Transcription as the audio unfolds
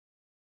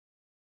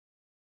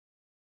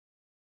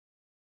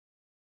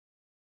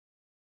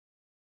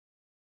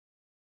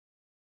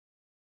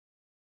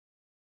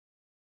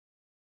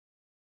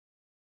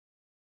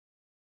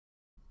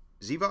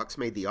ZVOX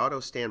made the auto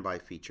standby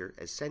feature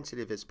as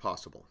sensitive as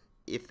possible.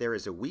 If there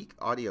is a weak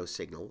audio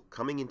signal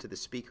coming into the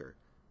speaker,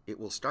 it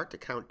will start to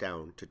count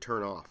down to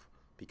turn off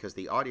because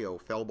the audio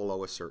fell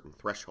below a certain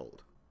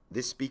threshold.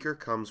 This speaker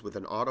comes with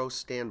an auto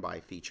standby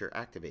feature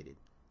activated,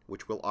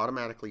 which will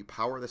automatically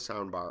power the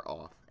soundbar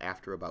off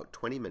after about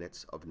 20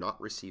 minutes of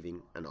not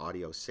receiving an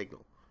audio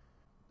signal.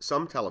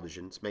 Some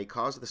televisions may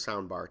cause the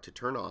soundbar to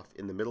turn off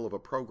in the middle of a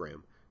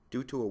program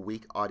due to a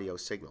weak audio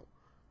signal.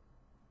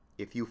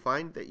 If you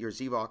find that your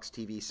ZVOX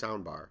TV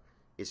soundbar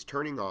is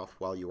turning off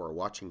while you are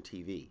watching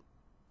TV,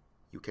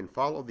 you can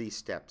follow these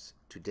steps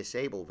to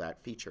disable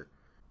that feature.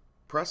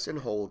 Press and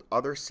hold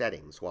Other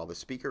Settings while the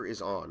speaker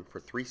is on for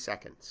 3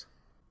 seconds.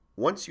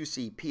 Once you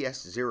see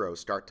PS0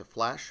 start to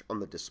flash on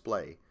the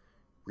display,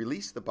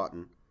 release the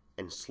button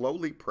and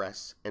slowly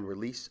press and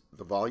release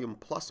the Volume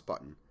Plus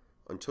button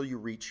until you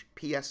reach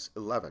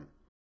PS11.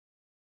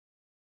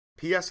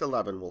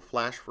 PS11 will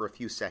flash for a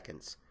few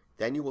seconds,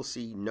 then you will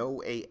see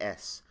No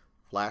AS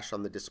flash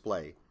on the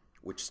display,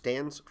 which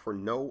stands for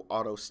No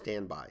Auto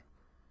Standby.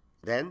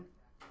 Then,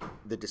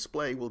 the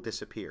display will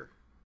disappear.